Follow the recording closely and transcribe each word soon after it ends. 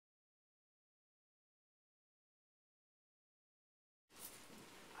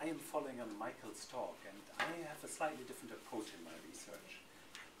on Michael's talk, and I have a slightly different approach in my research.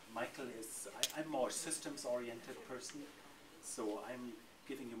 Michael is, I'm more systems-oriented person, so I'm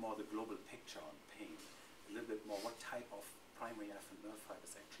giving you more the global picture on pain, a little bit more what type of primary afferent nerve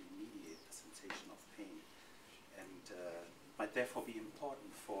fibers actually mediate the sensation of pain, and might therefore be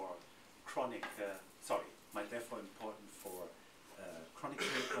important for chronic, chronic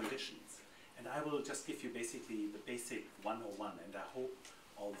pain conditions. And I will just give you basically the basic 101, and I hope,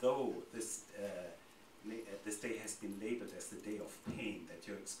 although this this day has been labeled as the day of pain, that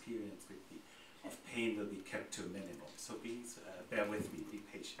your experience with of pain will be kept to a minimum. So please bear with me, be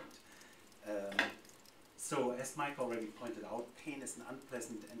patient. So as Mike already pointed out, pain is an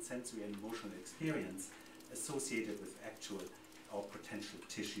unpleasant and sensory and emotional experience associated with actual or potential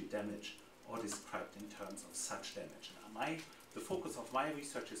tissue damage, or described in terms of such damage. And the focus of my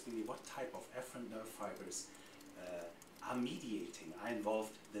research is really what type of afferent nerve fibers are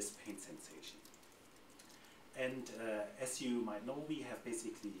involved this pain sensation. And as you might know, we have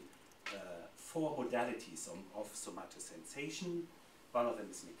basically 4 modalities of somatosensation. One of them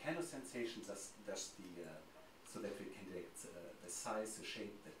is mechanosensation, so that we can detect the size, the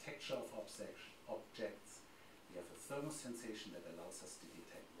shape, the texture of objects. We have a thermosensation that allows us to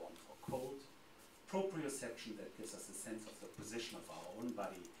detect warmth or cold. Proprioception that gives us a sense of the position of our own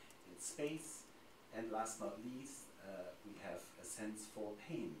body in space. And last not least, we have a sense for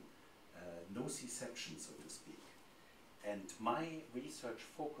pain, nociception, so to speak. And my research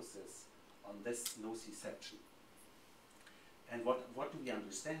focuses on this nociception. And what do we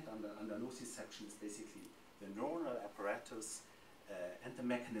understand under nociception is basically the neuronal apparatus and the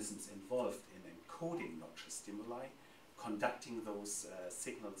mechanisms involved in encoding noxious stimuli, conducting those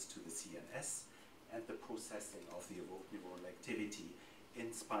signals to the CNS, and the processing of the evoked neuronal activity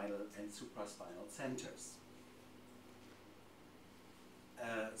in spinal and supraspinal centers.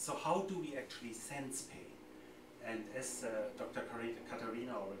 So how do we actually sense pain? And as Dr.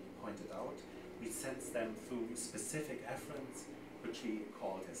 Katarina already pointed out, we sense them through specific afferents, which we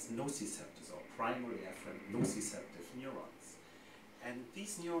call as nociceptors, or primary afferent nociceptive neurons. And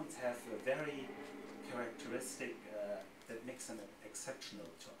these neurons have a very characteristic that makes them exceptional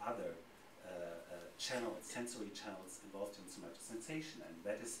to other sensory channels involved in somatosensation, and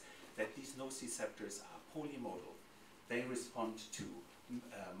that is that these nociceptors are polymodal. They respond to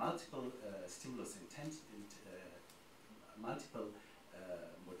multiple stimulus multiple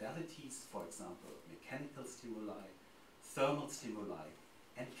modalities, for example, mechanical stimuli, thermal stimuli,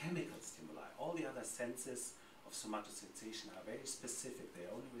 and chemical stimuli. All the other senses of somatosensation are very specific. They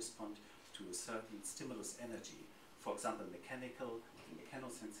only respond to a certain stimulus energy. For example,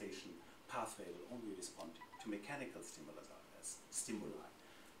 mechanosensation pathway will only respond to mechanical stimuli.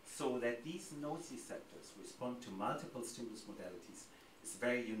 So that these nociceptors respond to multiple stimulus modalities is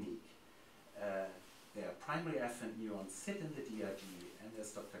very unique. Their primary afferent neurons sit in the DRG, and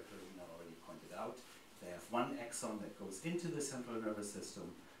as Dr. Karina already pointed out, they have one axon that goes into the central nervous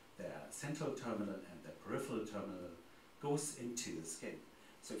system, their central terminal and their peripheral terminal goes into the skin.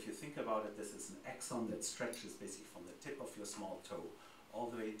 So if you think about it, this is an axon that stretches basically from the tip of your small toe all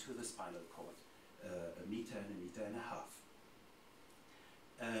the way to the spinal cord, a meter and a half.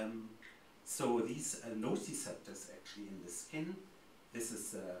 So these nociceptors actually in the skin, this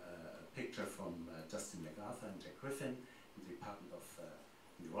is a picture from Justin MacArthur and Jack Griffin in the Department of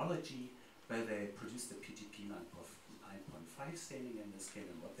Neurology, where they produced the PGP 9.5 staining in the skin,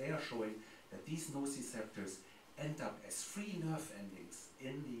 and what they are showing that these nociceptors end up as free nerve endings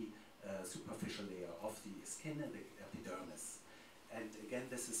in the superficial layer of the skin and the epidermis. And again,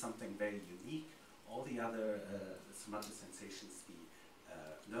 this is something very unique. All the other somatosensations, the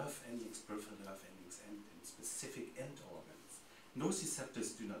nerve endings, peripheral nerve endings, and in specific end organs.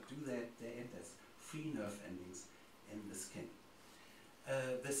 Nociceptors do not do that. They end as free nerve endings in the skin.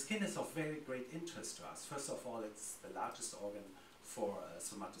 The skin is of very great interest to us. First of all, it's the largest organ for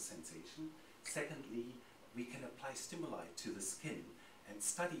somatosensation. Secondly, we can apply stimuli to the skin and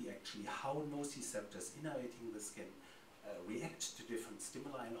study actually how nociceptors innervating the skin react to different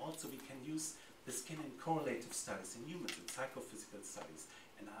stimuli, and also we can use the skin in correlative studies in humans, in psychophysical studies,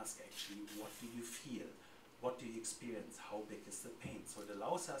 and ask actually, what do you feel? What do you experience? How big is the pain? So it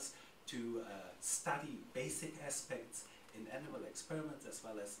allows us to study basic aspects in animal experiments as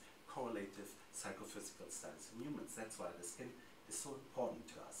well as correlative psychophysical studies in humans. That's why the skin is so important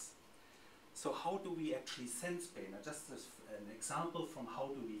to us. So how do we actually sense pain? Just as an example from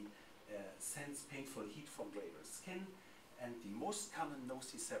how do we sense painful heat from greater skin. And the most common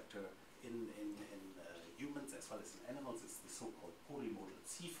nociceptor in humans as well as in animals is the so-called polymodal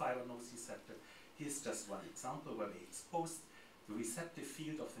C fiber nociceptor. Here's just one example where we exposed the receptive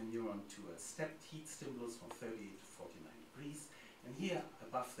field of the neuron to a stepped heat stimulus from 38 to 49 degrees. And here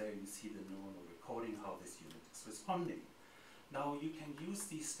above there you see the neuronal recording how this unit is responding. Now you can use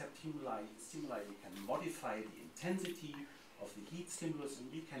these stepped stimuli, you can modify the intensity of the heat stimulus,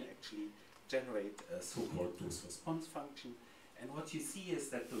 and you can actually generate a so-called dose response function. And what you see is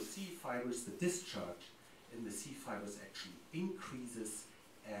that those C fibers, the discharge in the C fibers actually increases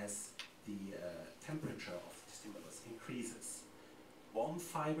as the temperature of the stimulus increases. Warm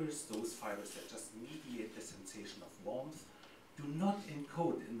fibers, those fibers that just mediate the sensation of warmth, do not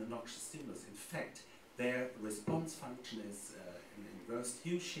encode in the noxious stimulus. In fact, their response function is in inverse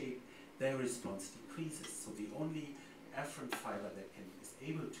U shape, their response decreases. So the only afferent fiber that is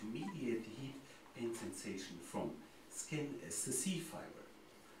able to mediate the heat pain sensation from skin is the C fiber,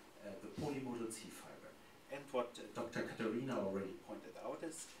 the polymodal C fiber. And what Dr. Katharina already pointed out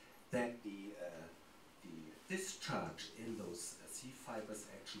is that the discharge in those C fibers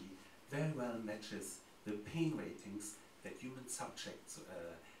actually very well matches the pain ratings that human subjects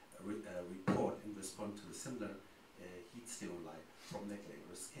report and respond to the similar heat stimuli from their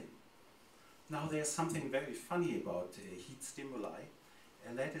glabrous skin. Now there's something very funny about heat stimuli,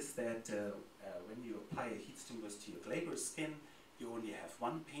 and that is that when you apply a heat stimulus to your glabrous skin, you only have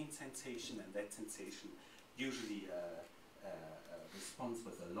one pain sensation, and that sensation usually responds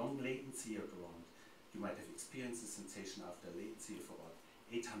with a long latency of around, you might have experienced the sensation after a latency of about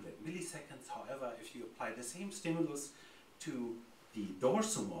 800 milliseconds. However, if you apply the same stimulus to the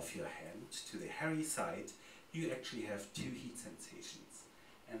dorsum of your hand, to the hairy side, you actually have two heat sensations.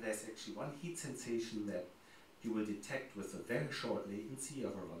 And there's actually one heat sensation that you will detect with a very short latency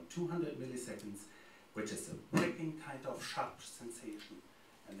of around 200 milliseconds, which is a pricking kind of sharp sensation.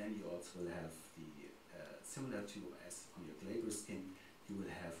 And then you also will have the, similar to as on your glabrous skin, you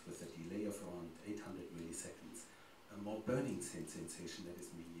will have with a delay of around 800 milliseconds, a more burning sensation that is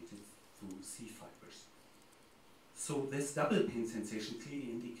mediated through C fibers. So this double pain sensation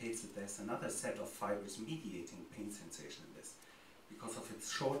clearly indicates that there's another set of fibers mediating pain sensation in this. Because of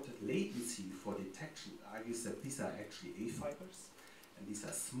its short latency for detection, it argues that these are actually A fibers, and these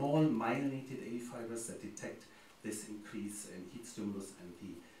are small myelinated A fibers that detect this increase in heat stimulus. And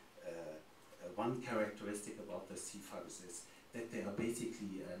the one characteristic about the C fibers is that they are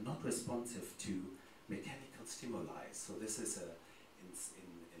basically not responsive to mechanical stimuli. So this is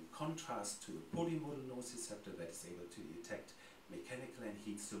in contrast to the polymodal nociceptor that is able to detect mechanical and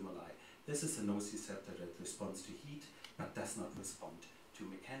heat stimuli. This is a nociceptor that responds to heat but does not respond to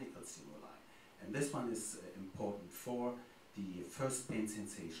mechanical stimuli. And this one is important for the first pain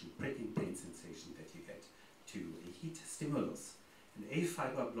sensation, pricking pain sensation that you get to a heat stimulus. An A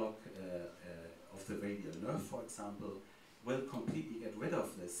fiber block of the radial nerve, for example, will completely get rid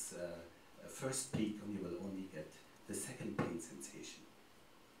of this first peak, and you will only get the second pain sensation.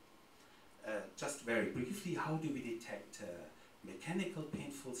 Just very briefly, how do we detect mechanical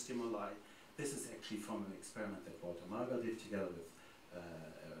painful stimuli? This is actually from an experiment that Walter Marger did together with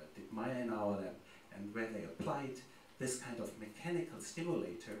Dick Meyer in our lab, and where they applied this kind of mechanical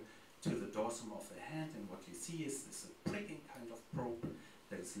stimulator to the dorsum of the hand, and what you see is this pricking kind of probe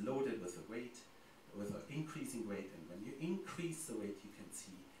that is loaded with a weight, with an increasing weight, and when you increase the weight you can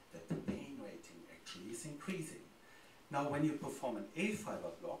see that the pain rating actually is increasing. Now when you perform an A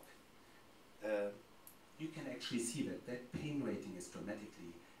fiber block, you can actually see that that pain rating is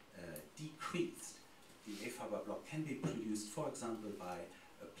dramatically decreased. The A fiber block can be produced, for example, by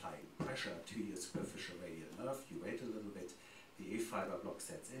applying pressure to your superficial radial nerve. You wait a little bit, the A fiber block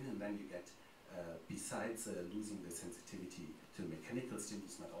sets in, and then you get, besides losing the sensitivity to mechanical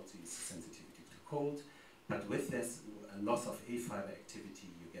stimulus, might also use the sensitivity to cold. But with this loss of A fiber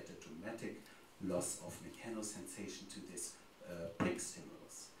activity, you get a dramatic loss of mechanosensation to this